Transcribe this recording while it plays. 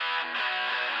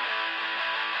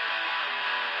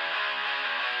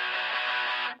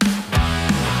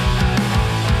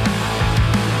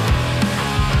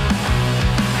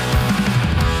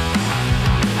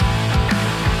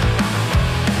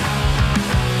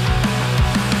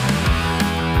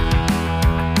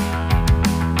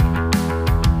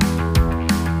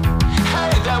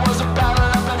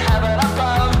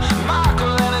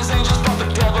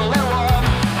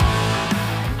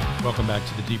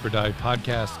Die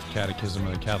podcast, Catechism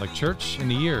of the Catholic Church in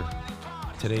the year.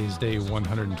 Today is day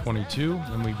 122,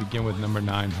 and we begin with number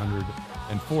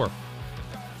 904.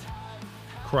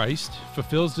 Christ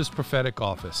fulfills this prophetic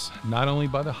office not only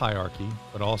by the hierarchy,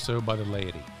 but also by the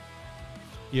laity.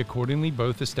 He accordingly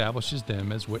both establishes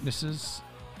them as witnesses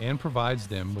and provides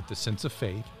them with the sense of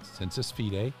faith, sensus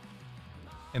fide,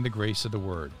 and the grace of the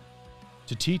Word.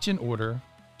 To teach in order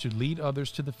to lead others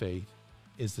to the faith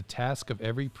is the task of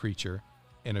every preacher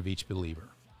and of each believer.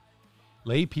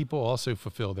 Lay people also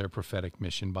fulfill their prophetic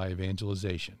mission by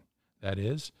evangelization, that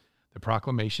is, the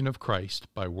proclamation of Christ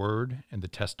by word and the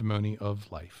testimony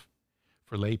of life.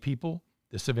 For lay people,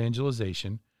 this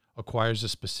evangelization acquires a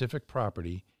specific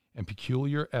property and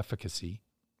peculiar efficacy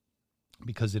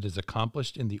because it is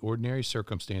accomplished in the ordinary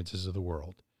circumstances of the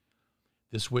world.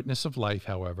 This witness of life,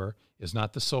 however, is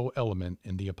not the sole element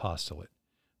in the apostolate.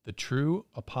 The true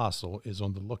apostle is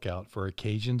on the lookout for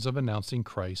occasions of announcing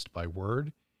Christ by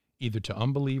word, either to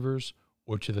unbelievers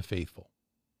or to the faithful.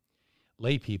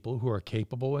 Lay people who are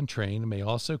capable and trained may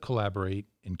also collaborate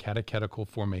in catechetical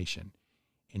formation,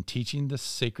 in teaching the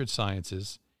sacred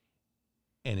sciences,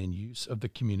 and in use of the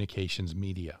communications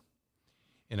media.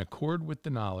 In accord with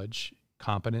the knowledge,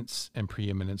 competence, and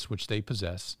preeminence which they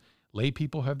possess, lay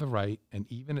people have the right, and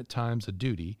even at times a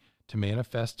duty, to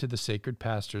manifest to the sacred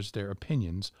pastors their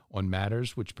opinions on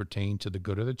matters which pertain to the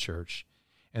good of the church,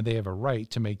 and they have a right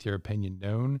to make their opinion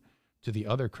known to the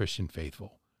other Christian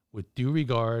faithful, with due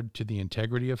regard to the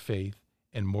integrity of faith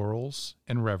and morals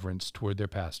and reverence toward their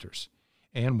pastors,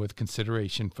 and with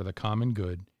consideration for the common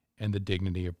good and the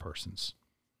dignity of persons.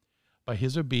 By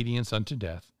his obedience unto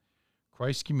death,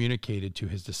 Christ communicated to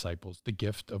his disciples the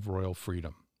gift of royal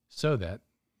freedom, so that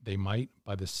they might,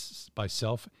 by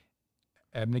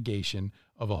self-abnegation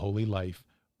of a holy life,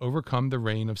 overcome the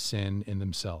reign of sin in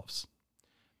themselves.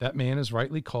 That man is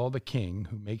rightly called a king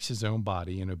who makes his own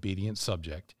body an obedient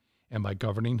subject, and by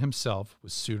governing himself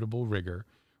with suitable rigor,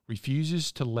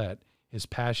 refuses to let his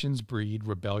passions breed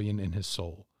rebellion in his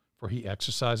soul, for he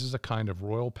exercises a kind of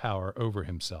royal power over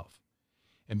himself.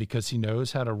 And because he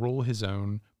knows how to rule his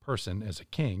own person as a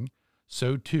king,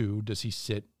 so too does he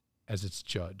sit as its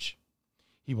judge.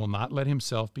 He will not let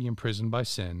himself be imprisoned by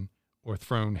sin or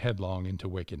thrown headlong into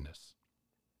wickedness.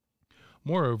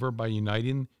 Moreover, by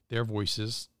uniting their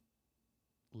voices,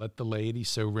 let the laity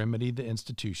so remedy the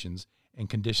institutions and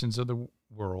conditions of the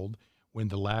world when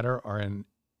the latter are an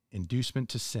inducement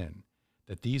to sin,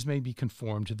 that these may be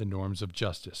conformed to the norms of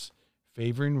justice,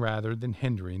 favoring rather than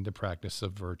hindering the practice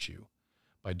of virtue.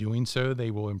 By doing so,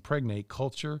 they will impregnate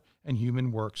culture and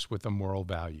human works with a moral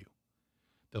value.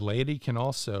 The laity can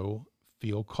also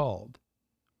feel called,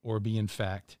 or be in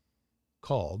fact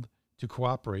called, to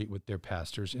cooperate with their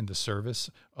pastors in the service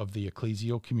of the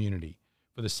ecclesial community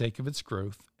for the sake of its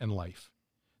growth and life.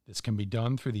 This can be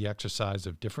done through the exercise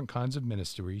of different kinds of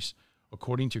ministries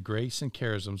according to grace and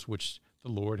charisms which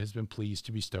the Lord has been pleased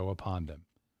to bestow upon them.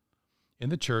 In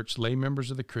the church, lay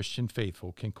members of the Christian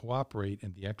faithful can cooperate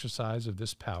in the exercise of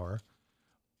this power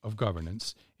of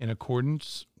governance in accord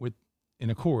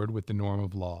with the norm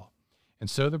of law. And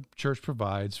so the church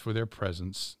provides for their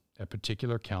presence at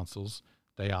particular councils,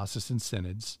 diocesan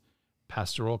synods,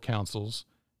 pastoral councils,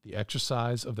 the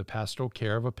exercise of the pastoral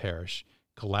care of a parish,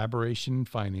 collaboration in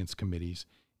finance committees,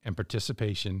 and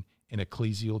participation in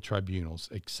ecclesial tribunals,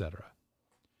 etc.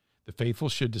 The faithful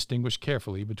should distinguish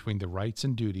carefully between the rights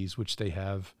and duties which they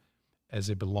have as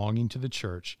a belonging to the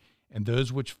church and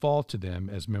those which fall to them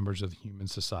as members of the human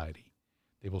society.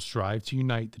 They will strive to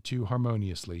unite the two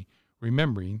harmoniously,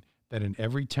 remembering that in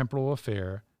every temporal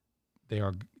affair they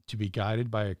are to be guided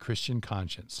by a Christian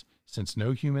conscience, since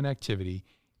no human activity,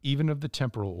 even of the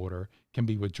temporal order, can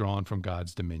be withdrawn from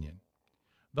God's dominion.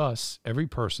 Thus, every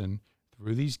person,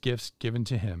 through these gifts given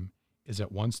to him, is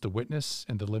at once the witness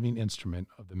and the living instrument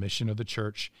of the mission of the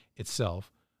church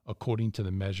itself, according to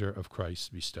the measure of Christ's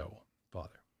bestowal.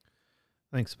 Father.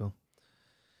 Thanks, Bill.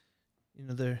 You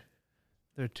know, there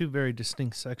are two very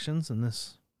distinct sections in the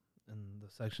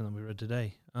section that we read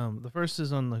today. The first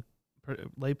is on the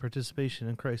lay participation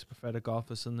in Christ's prophetic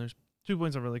office, and there's 2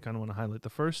 points I really kind of want to highlight.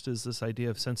 The first is this idea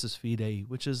of sensus fide,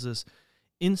 which is this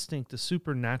instinct, the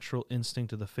supernatural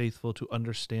instinct of the faithful to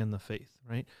understand the faith,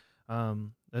 right?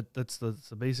 That's the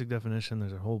basic definition.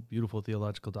 There's a whole beautiful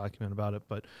theological document about it,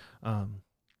 but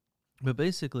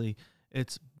basically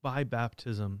it's by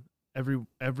baptism,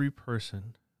 every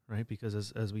person, right?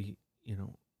 Because as we, you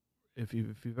know, if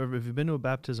you've been to a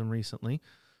baptism recently,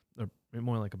 or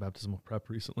more like a baptismal prep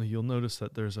recently, you'll notice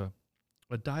that there's a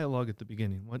dialogue at the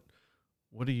beginning. What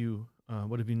have you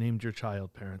named your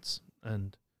child, parents?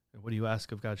 And what do you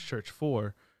ask of God's church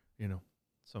for,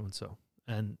 so and so?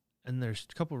 And there's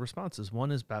a couple of responses.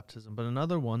 One is baptism, but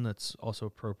another one that's also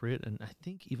appropriate, and I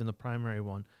think even the primary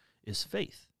one, is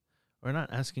faith. We're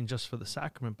not asking just for the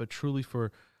sacrament, but truly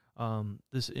for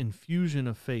this infusion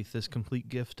of faith, this complete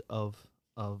gift of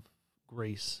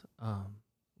grace,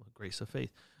 grace of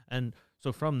faith. And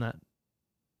so from that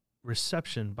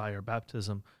reception by our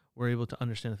baptism, we're able to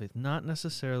understand the faith, not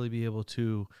necessarily be able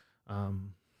to,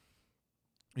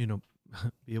 be able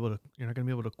to, you're not going to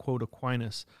be able to quote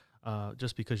Aquinas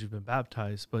just because you've been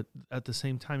baptized, but at the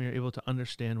same time, you're able to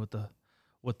understand what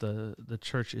the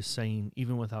church is saying,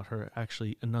 even without her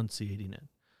actually enunciating it.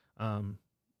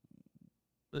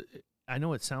 I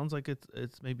know it sounds like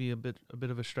it's maybe a bit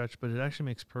of a stretch, but it actually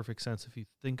makes perfect sense if you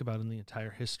think about in the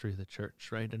entire history of the church,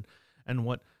 right? And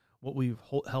what we've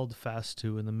held fast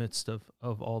to in the midst of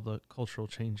all the cultural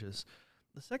changes.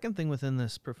 The second thing within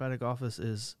this prophetic office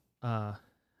is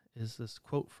this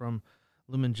quote from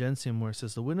Lumen Gentium, where it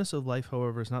says, "The witness of life,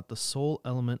 however, is not the sole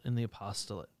element in the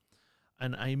apostolate."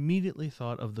 And I immediately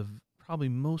thought of the probably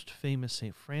most famous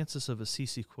St. Francis of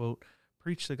Assisi quote,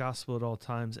 "Preach the gospel at all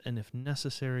times, and if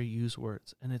necessary, use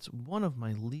words." And it's one of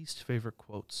my least favorite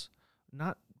quotes,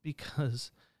 not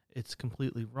because it's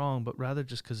completely wrong, but rather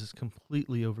just because it's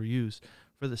completely overused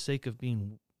for the sake of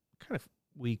being kind of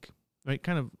weak, right?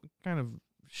 Kind of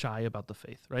shy about the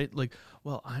faith, right? Like,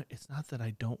 well, it's not that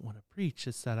I don't want to preach,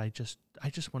 it's that I just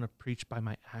want to preach by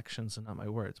my actions and not my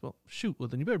words. Well, shoot, well,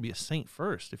 then you better be a saint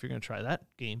first if you're going to try that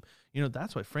game.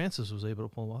 That's why Francis was able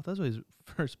to pull it off. That's why his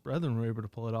first brethren were able to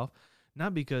pull it off,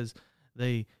 not because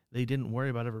they didn't worry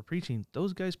about ever preaching.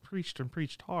 Those guys preached and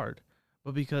preached hard,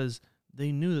 but because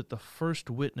they knew that the first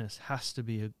witness has to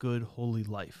be a good, holy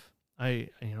life. I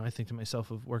think to myself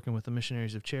of working with the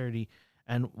missionaries of charity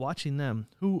and watching them,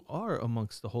 who are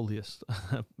amongst the holiest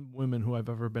women who I've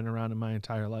ever been around in my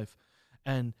entire life.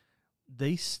 And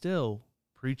they still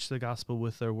preach the gospel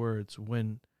with their words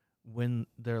when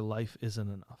their life isn't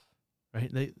enough,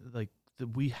 right?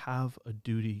 We have a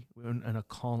duty and a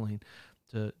calling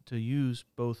to use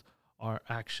both our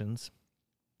actions,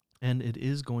 and it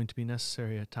is going to be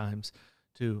necessary at times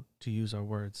to use our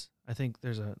words. I think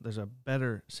there's a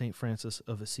better St. Francis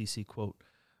of Assisi quote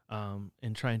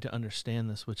in trying to understand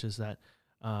this, which is that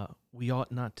we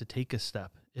ought not to take a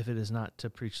step if it is not to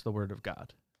preach the word of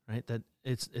God, right? That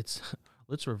it's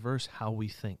let's reverse how we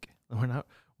think. We're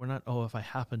not, oh, if I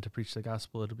happen to preach the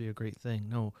gospel, it'll be a great thing.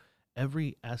 No,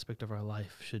 every aspect of our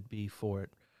life should be for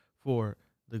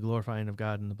the glorifying of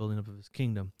God and the building up of his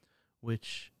kingdom,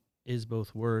 which is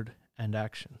both word and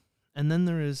action. And then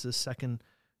there is the second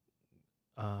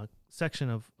section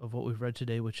of what we've read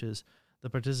today, which is the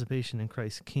participation in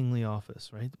Christ's kingly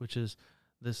office, right? Which is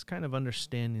this kind of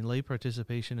understanding, lay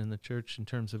participation in the church in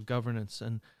terms of governance.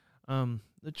 And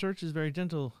the church is very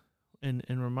gentle in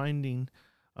reminding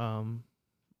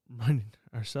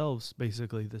ourselves,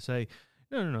 basically, to say,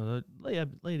 no, the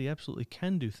laity absolutely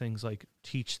can do things like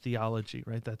teach theology,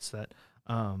 right? That's the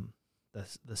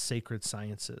sacred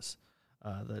sciences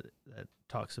that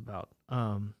talks about,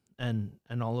 and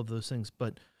all of those things.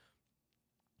 But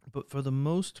for the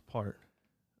most part,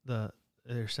 the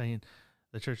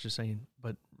church is saying,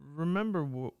 but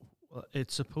remember,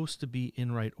 it's supposed to be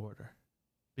in right order,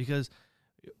 because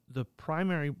the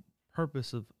primary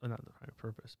purpose of not the primary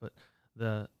purpose, but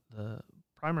the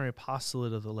primary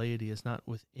apostolate of the laity is not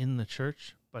within the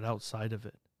church, but outside of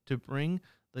it, to bring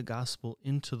the gospel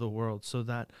into the world, so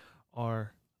that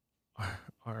our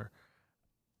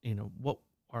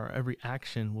every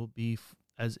action will be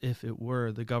as if it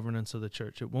were the governance of the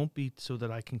church. It won't be so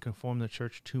that I can conform the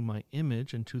church to my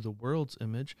image and to the world's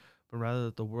image, but rather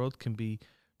that the world can be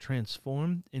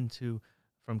transformed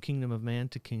from kingdom of man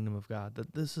to kingdom of God.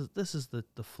 That this is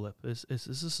the flip. This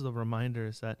is the reminder,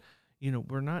 is that we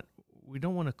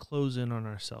don't want to close in on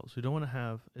ourselves. We don't want to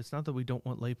have, it's not that we don't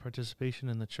want lay participation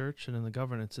in the church and in the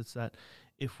governance. It's that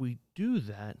if we do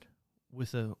that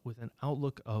with an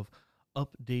outlook of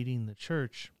updating the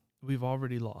church, we've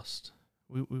already lost.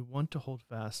 We want to hold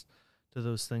fast to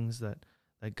those things that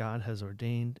God has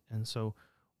ordained. And so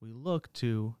we look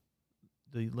to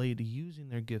the laity using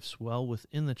their gifts well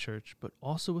within the church, but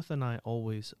also with an eye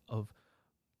always of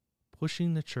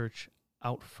pushing the church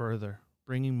out further,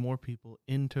 bringing more people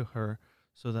into her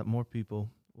so that more people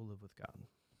will live with God.